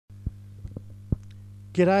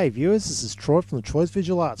G'day viewers, this is Troy from the Troy's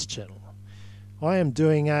Visual Arts channel. I am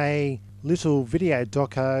doing a little video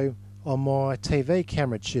doco on my TV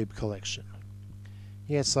camera tube collection.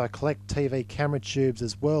 Yes, I collect TV camera tubes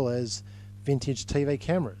as well as vintage TV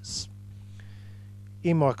cameras.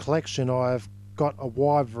 In my collection I've got a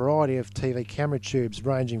wide variety of TV camera tubes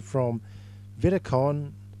ranging from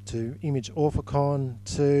Vidicon to image orthicon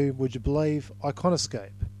to, would you believe,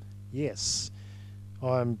 iconoscope. Yes.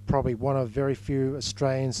 I'm probably one of very few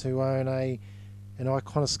Australians who own an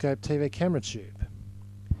iconoscope TV camera tube.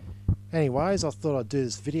 Anyways, I thought I'd do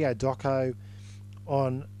this video doco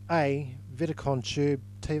on a Vidicon tube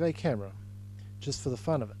TV camera, just for the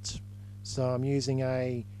fun of it. So I'm using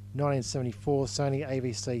a 1974 Sony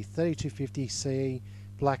AVC-3250CE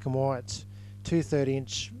black and white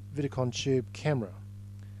 230-inch Vidicon tube camera.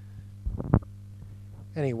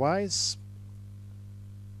 Anyways,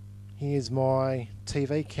 here's my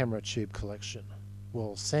TV camera tube collection.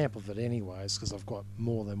 Well, sample of it anyways, because I've got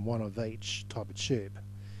more than one of each type of tube.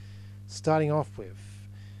 Starting off with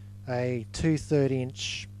a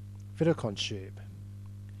 230-inch Vidicon tube.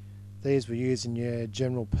 These were used in your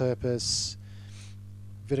general purpose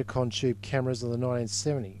Vidicon tube cameras of the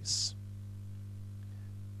 1970s.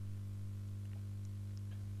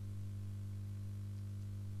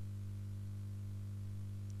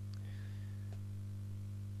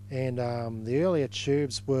 And the earlier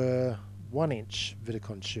tubes were 1-inch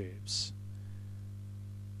Vidicon tubes.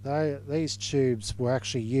 These tubes were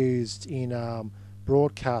actually used in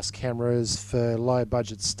broadcast cameras for low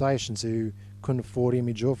budget stations who couldn't afford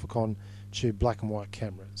image orthicon tube black and white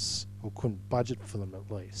cameras, or couldn't budget for them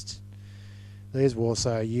at least. These were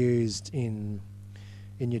also used in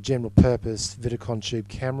your general purpose Vidicon tube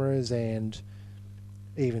cameras and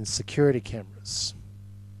even security cameras.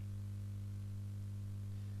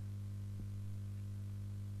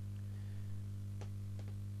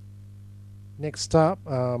 Next up,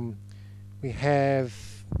 we have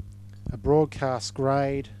a broadcast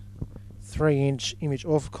grade 3-inch image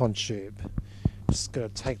orthicon tube. Just got to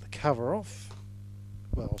take the cover off.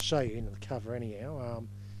 Well, I'll show you into the cover anyhow.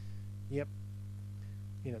 Yep,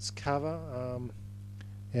 in its cover,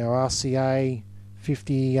 our RCA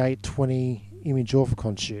 5820 image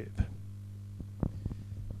orthicon tube.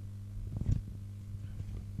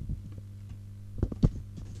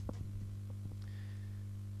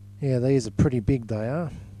 Yeah, these are pretty big, they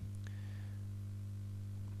are.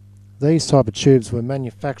 These type of tubes were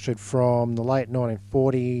manufactured from the late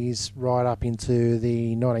 1940s right up into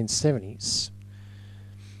the 1970s,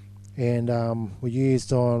 and were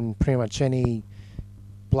used on pretty much any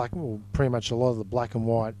pretty much a lot of the black and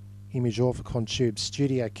white image orthicon tube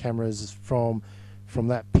studio cameras from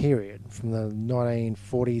that period, from the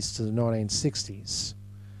 1940s to the 1960s.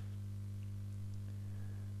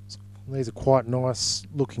 These are quite nice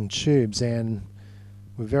looking tubes and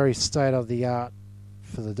were very state of the art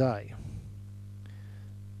for the day.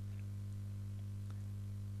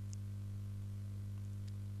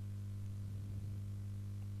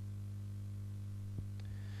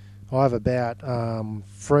 I have about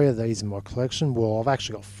 3 of these in my collection. Well, I've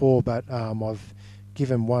actually got 4, but I've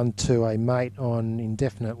given one to a mate on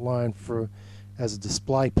indefinite loan as a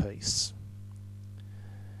display piece.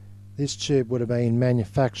 This tube would have been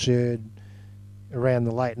manufactured around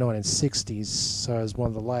the late 1960s, so as one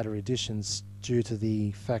of the later editions, due to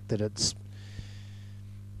the fact that it's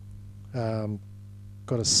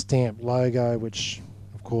got a stamped logo, which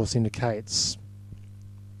of course indicates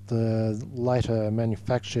the later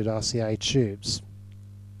manufactured RCA tubes.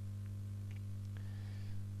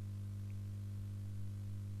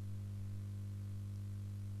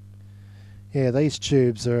 Yeah, these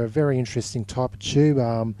tubes are a very interesting type of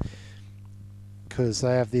tube because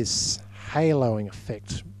they have this haloing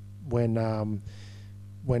effect when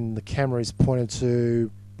the camera is pointed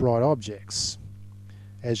to bright objects,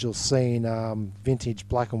 as you'll see in vintage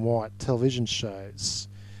black and white television shows.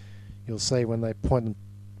 You'll see when they point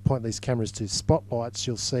these cameras to spotlights,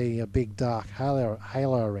 you'll see a big dark halo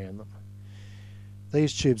around them.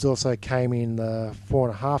 These tubes also came in the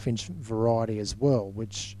 4.5-inch variety as well,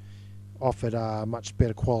 which offered much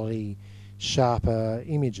better quality, sharper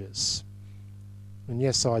images. And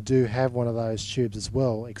yes, I do have one of those tubes as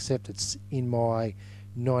well, except it's in my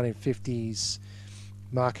 1950s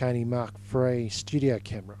Marconi Mark III studio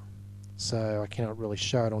camera, so I cannot really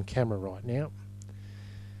show it on camera right now.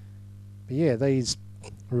 But yeah, these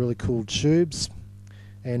are really cool tubes,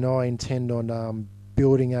 and I intend on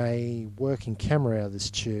building a working camera out of this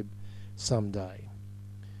tube someday.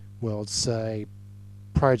 Well, it's a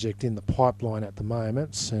project in the pipeline at the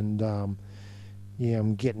moment, and yeah,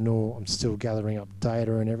 I'm still gathering up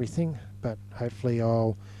data and everything, but hopefully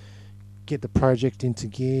I'll get the project into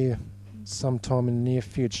gear sometime in the near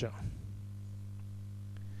future.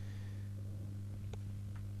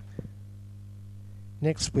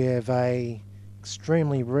 Next we have a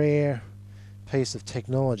extremely rare piece of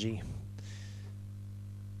technology.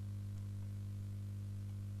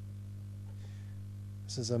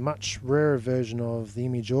 This is a much rarer version of the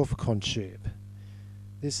image orthicon tube.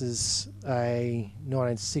 This is a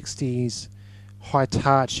 1960s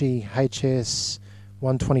Hitachi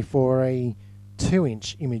HS-124E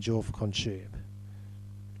 2-inch image orthicon tube.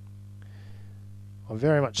 I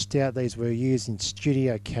very much doubt these were used in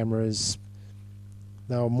studio cameras.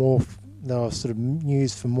 They were sort of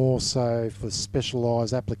used for more so for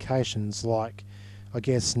specialised applications like, I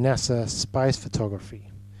guess, NASA space photography,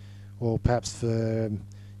 or perhaps for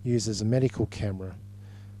use as a medical camera,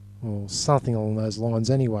 or something along those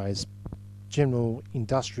lines anyways, general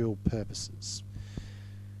industrial purposes.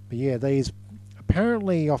 But yeah, these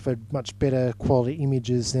apparently offered much better quality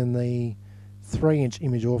images than the 3-inch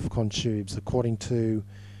image orthicon tubes, according to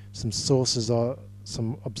some sources,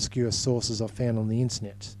 some obscure sources I found on the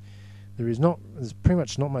internet. There's pretty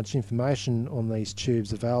much not much information on these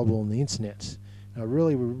tubes available on the internet. And I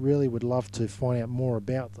really would love to find out more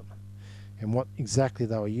about them and what exactly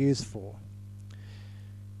they were used for.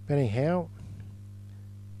 But anyhow,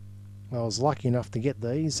 I was lucky enough to get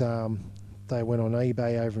these. They went on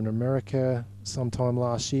eBay over in America sometime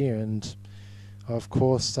last year, and I of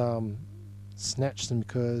course snatched them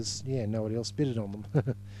because, yeah, nobody else bidded on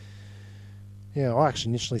them. Yeah, I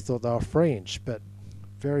actually initially thought they were 3-inch, but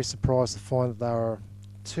very surprised to find that they were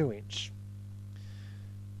 2-inch.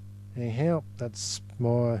 Anyhow,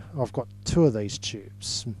 I've got 2 of these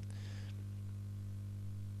tubes.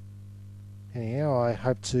 Anyhow, I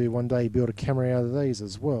hope to one day build a camera out of these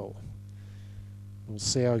as well. We'll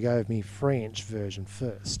see how I go with my 3-inch version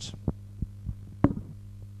first.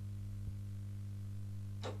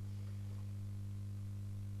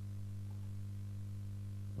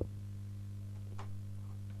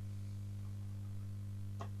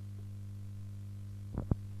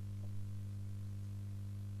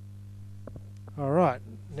 Alright,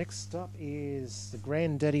 next up is the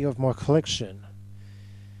granddaddy of my collection.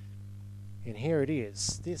 And here it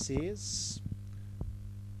is. This is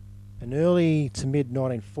an early to mid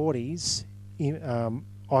 1940s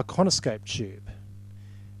iconoscope tube.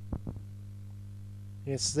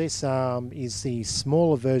 Yes, this is the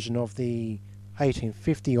smaller version of the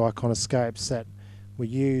 1850 iconoscopes that were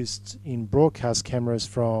used in broadcast cameras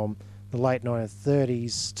from the late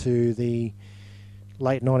 1930s to the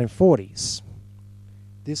late 1940s.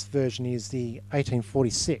 This version is the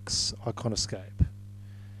 1846 iconoscope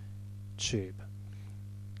tube.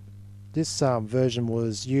 This version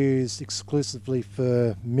was used exclusively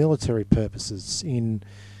for military purposes in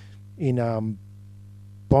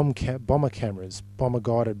bomber cameras,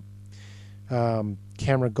 bomber-guided,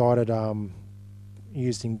 camera-guided,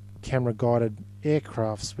 used in camera-guided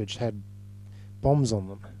aircrafts which had bombs on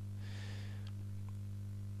them.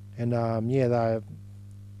 And yeah,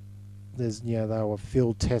 they were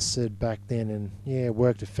field tested back then, and yeah,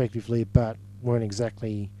 worked effectively, but weren't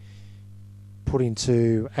exactly put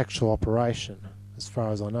into actual operation, as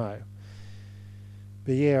far as I know.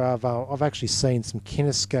 But yeah, I've actually seen some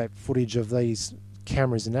kinescope footage of these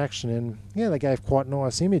cameras in action, and yeah, they gave quite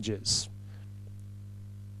nice images,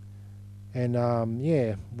 and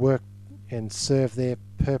yeah, worked and served their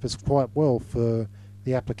purpose quite well for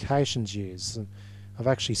the applications used. And I've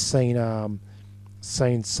actually seen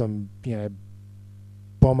some, you know,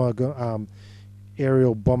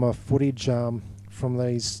 aerial bomber footage from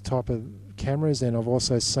these type of cameras, and I've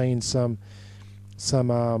also seen some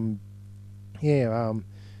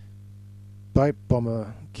boat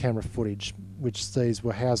bomber camera footage, which these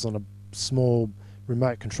were housed on a small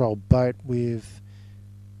remote control boat with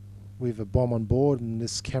a bomb on board and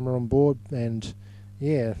this camera on board. And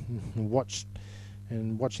yeah, watching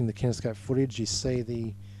the kinescope footage, you see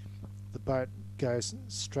the boat goes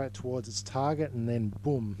straight towards its target, and then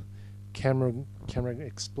boom, camera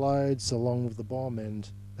explodes along with the bomb, and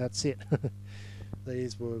that's it.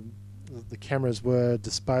 The cameras were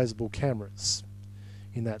disposable cameras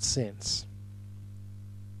in that sense.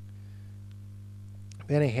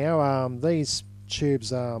 Anyhow, these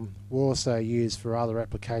tubes were also used for other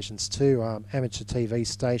applications too. Amateur TV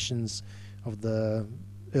stations of the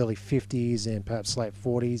early 50s and perhaps late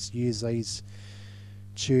 40s used these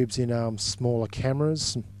tubes in smaller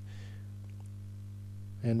cameras.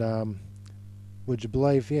 And would you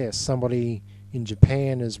believe, yeah, somebody in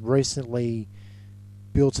Japan has recently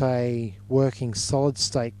built a working solid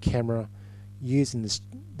state camera using this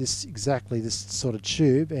sort of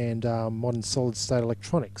tube and modern solid state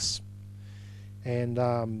electronics, and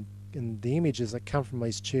the images that come from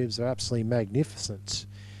these tubes are absolutely magnificent.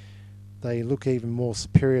 They look even more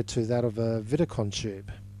superior to that of a Vidicon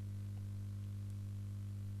tube.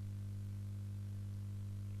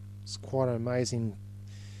 It's quite an amazing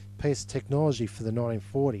piece of technology for the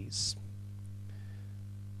 1940s.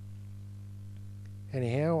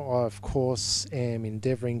 Anyhow, I of course am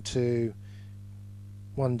endeavouring to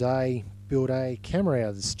one day build a camera out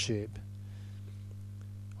of this tube.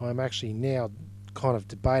 I'm actually now kind of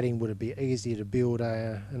debating, would it be easier to build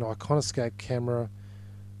an iconoscope camera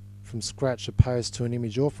from scratch opposed to an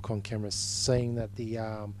image orthicon camera, seeing that the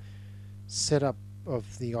setup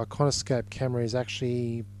of the iconoscope camera is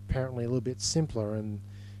actually apparently a little bit simpler, and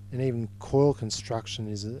even coil construction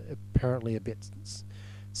is apparently a bit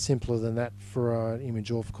simpler than that for an image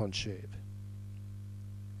orthicon tube.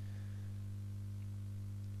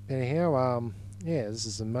 Anyhow, yeah, this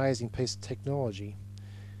is an amazing piece of technology,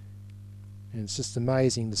 and it's just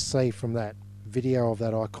amazing to see from that video of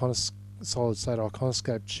that solid state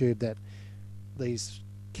iconoscope tube that these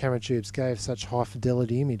camera tubes gave such high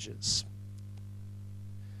fidelity images.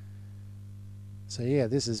 So yeah,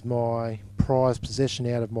 this is my prized possession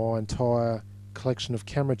out of my entire collection of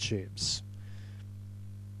camera tubes.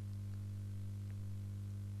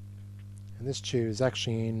 And this tube is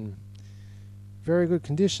actually in very good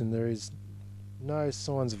condition. There is no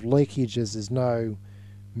signs of leakage, as there's no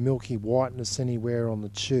milky whiteness anywhere on the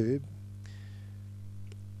tube.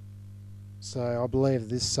 So I believe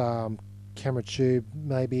this camera tube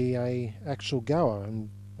may be a actual goer and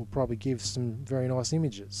will probably give some very nice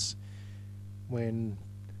images when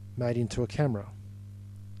made into a camera.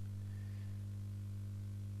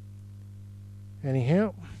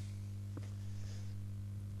 Anyhow,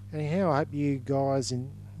 I hope you guys and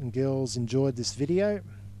girls enjoyed this video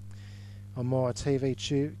on my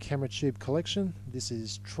camera tube collection. This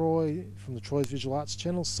is Troy from the Troy's Visual Arts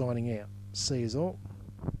channel signing out. See you all.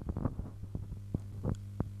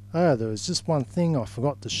 Oh, there was just one thing I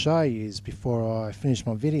forgot to show you before I finish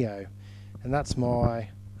my video, and that's my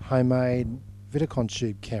homemade Vidicon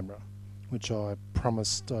tube camera, which I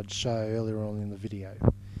promised I'd show earlier on in the video.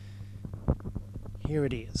 Here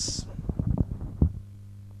it is.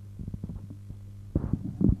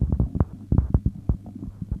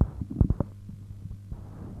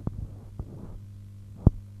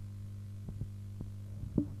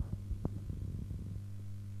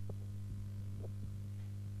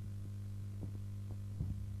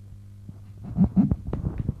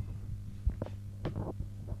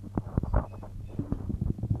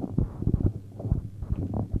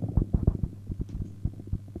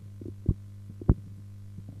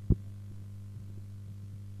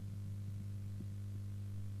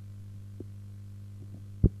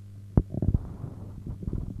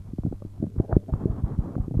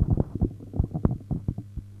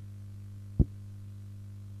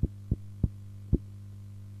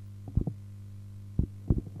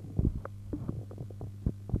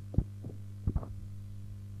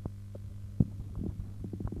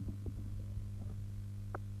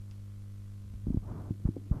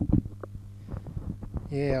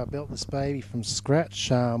 Yeah, I built this baby from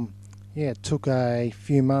scratch. Yeah, it took a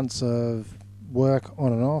few months of work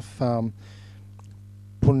on and off,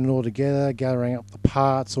 putting it all together, gathering up the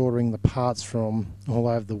parts, ordering the parts from all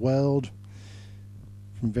over the world,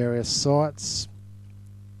 from various sites,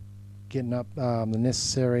 getting up the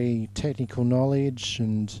necessary technical knowledge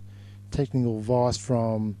and technical advice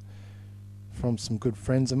from some good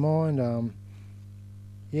friends of mine.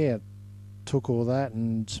 Yeah, took all that,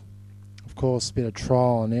 and of course a bit of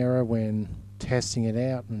trial and error when testing it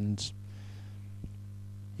out, and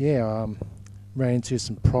yeah, ran into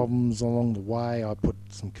some problems along the way. I put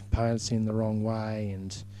some components in the wrong way,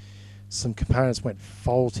 and some components went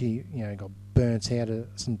faulty, you know, got burnt out,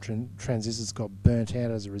 some transistors got burnt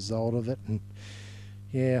out as a result of it, and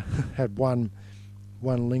yeah, had one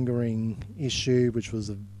lingering issue, which was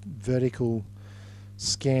a vertical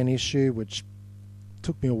scan issue, which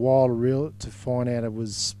took me a while to find out it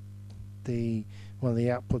was one of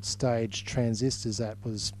the output stage transistors that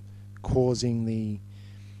was causing the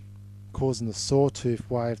sawtooth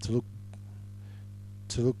wave to look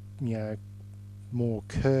you know, more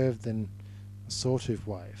curved than a sawtooth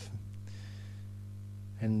wave,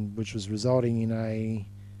 and which was resulting in a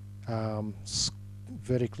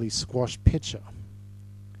vertically squashed picture.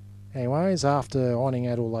 Anyways, after ironing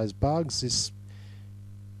out all those bugs,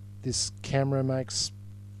 this camera makes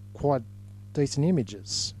quite decent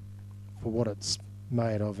images for what it's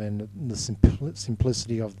made of and the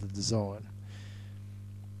simplicity of the design.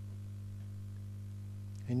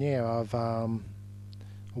 And yeah, I've a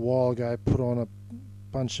while ago put a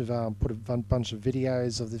bunch of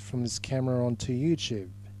videos of from this camera onto YouTube,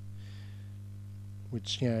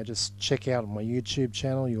 which, you know, just check out on my YouTube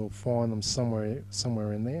channel. You'll find them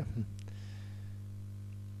somewhere in there.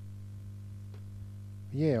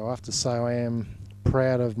 Yeah, I have to say I am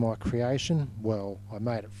proud of my creation. Well, I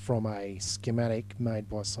made it from a schematic made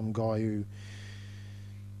by some guy who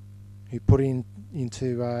put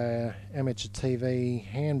into a amateur TV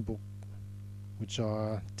handbook, which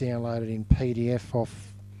I downloaded in PDF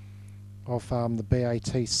off the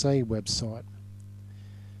BATC website.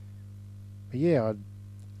 But yeah, I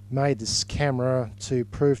made this camera to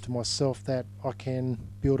prove to myself that I can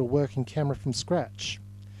build a working camera from scratch.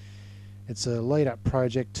 It's a lead-up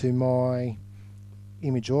project to my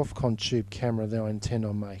image orthicon tube camera that I intend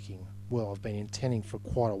on making. Well, I've been intending for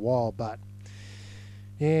quite a while, but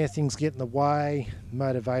yeah, things get in the way.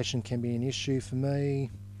 Motivation can be an issue for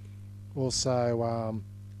me. Also,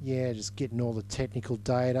 yeah, just getting all the technical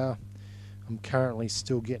data. I'm currently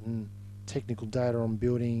still getting technical data on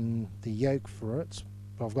building the yoke for it,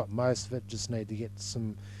 but I've got most of it. Just need to get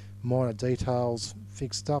some minor details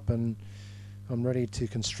fixed up and I'm ready to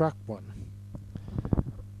construct one.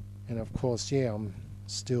 And of course, yeah, I'm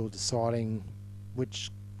still deciding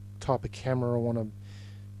which type of camera I want to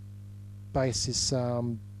base this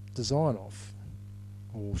design off,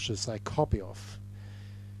 or should I say copy off.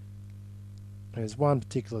 There's one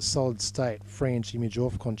particular solid state 3-inch image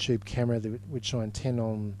orthicon tube camera which I intend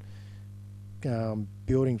on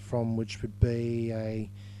building from, which would be a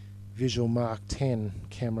Visual Mark 10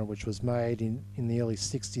 camera, which was made in the early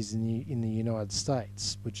 60s in the United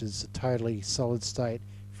States, which is a totally solid state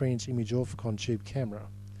 3-inch image orthicon tube camera.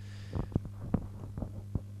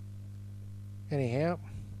 Anyhow,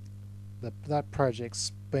 that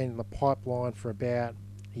project's been in the pipeline for about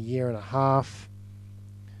a year and a half,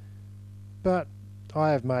 but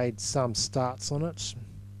I have made some starts on it.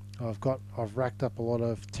 I've racked up a lot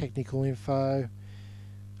of technical info.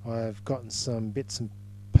 I've gotten some bits and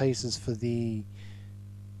pieces for the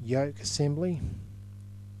yoke assembly.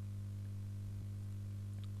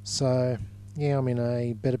 So yeah, I'm in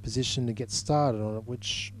a better position to get started on it,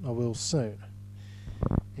 which I will soon.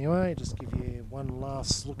 Anyway, just give you one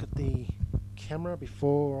last look at the camera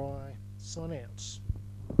before I sign out.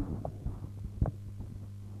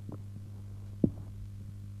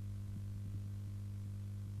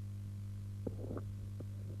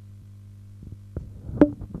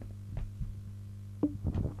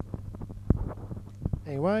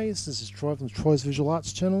 Anyways, this is Troy from the Troy's Visual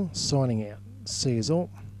Arts channel, signing out. See you all.